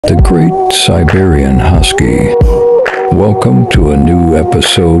The Great Siberian Husky. Welcome to a new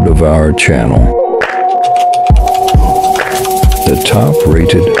episode of our channel. The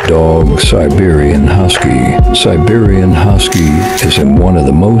top-rated dog, Siberian Husky. Siberian Husky is one of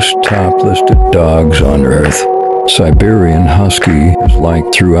the most top-listed dogs on Earth. Siberian Husky is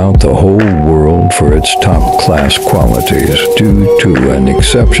liked throughout the whole world for its top-class qualities. Due to an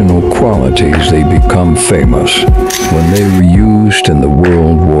exceptional qualities, they become famous. When they were used in the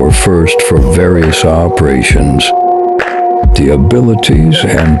World War I for various operations, the abilities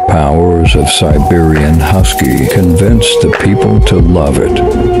and powers of Siberian Husky convinced the people to love it.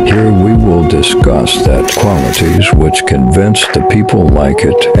 Here we will discuss that qualities which convince the people like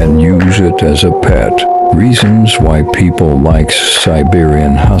it and use it as a pet. Reasons why people like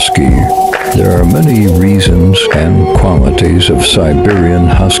Siberian Husky. There are many reasons and qualities of Siberian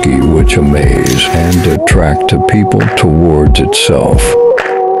Husky which amaze and attract the people towards itself.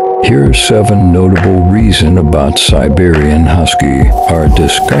 Here's 7 notable reasons about Siberian Husky. Are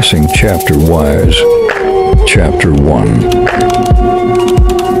discussing chapter-wise. Chapter 1.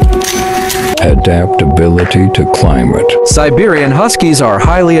 Adaptability to climate. Siberian Huskies are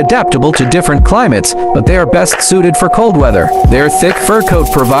highly adaptable to different climates, but they are best suited for cold weather. Their thick fur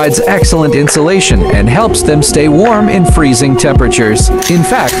coat provides excellent insulation and helps them stay warm in freezing temperatures. In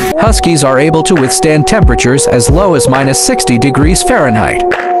fact, Huskies are able to withstand temperatures as low as -60 degrees Fahrenheit.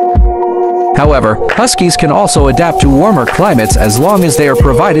 However, Huskies can also adapt to warmer climates as long as they are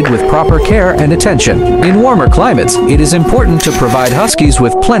provided with proper care and attention. In warmer climates, it is important to provide Huskies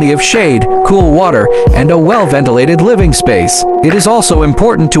with plenty of shade, cool water, and a well-ventilated living space. It is also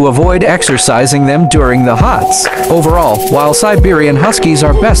important to avoid exercising them during the hots. Overall, while Siberian Huskies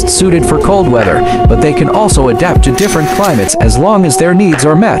are best suited for cold weather, but they can also adapt to different climates as long as their needs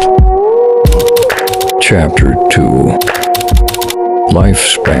are met. Chapter 2.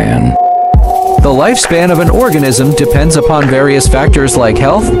 Lifespan. The lifespan of an organism depends upon various factors like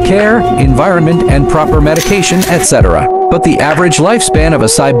health, care, environment, and proper medication, etc. But the average lifespan of a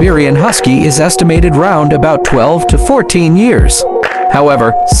Siberian Husky is estimated round about 12 to 14 years.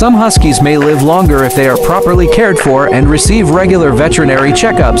 However, some Huskies may live longer if they are properly cared for and receive regular veterinary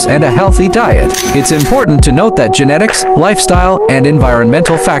checkups and a healthy diet. It's important to note that genetics, lifestyle, and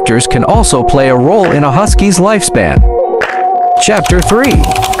environmental factors can also play a role in a Husky's lifespan. Chapter 3.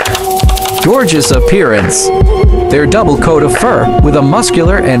 Gorgeous appearance. Their double coat of fur, with a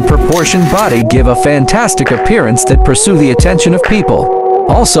muscular and proportioned body, give a fantastic appearance that pursue the attention of people.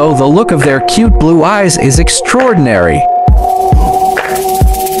 Also, the look of their cute blue eyes is extraordinary.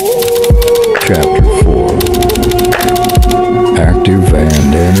 Chapter 4. Active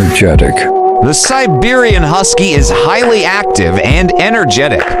and energetic. The Siberian Husky is highly active and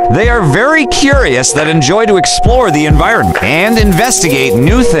energetic. They are very curious that enjoy to explore the environment and investigate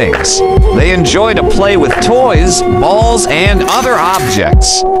new things. They enjoy to play with toys, balls, and other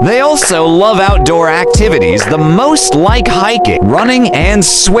objects. They also love outdoor activities, the most like hiking, running, and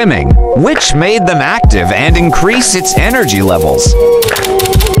swimming, which made them active and increase its energy levels.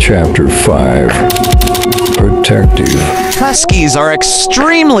 Chapter 5. Protective. Huskies are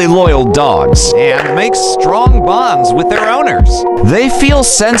extremely loyal dogs and make strong bonds with their owners. They feel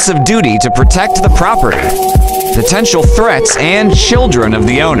sense of duty to protect the property, potential threats, and children of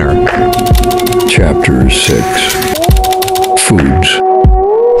the owner. Chapter 6. Foods.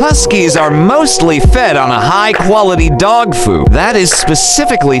 Huskies are mostly fed on a high-quality dog food that is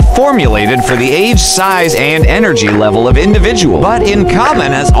specifically formulated for the age, size, and energy level of individual. But in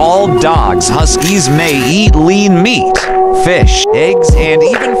common as all dogs, Huskies may eat lean meat, fish, eggs, and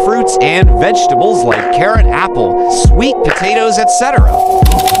even fruits and vegetables like carrot, apple, sweet potatoes, etc.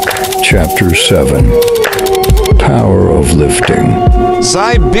 Chapter 7. Power of lifting.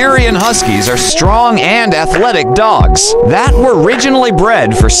 Siberian Huskies are strong and athletic dogs that were originally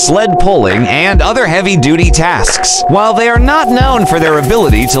bred for sled pulling and other heavy-duty tasks. While they are not known for their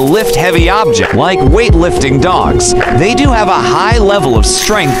ability to lift heavy objects like weightlifting dogs, they do have a high level of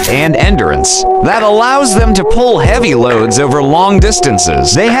strength and endurance that allows them to pull heavy loads over long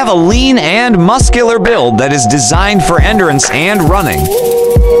distances. They have a lean and muscular build that is designed for endurance and running.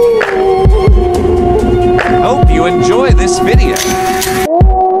 Hope you enjoy this video.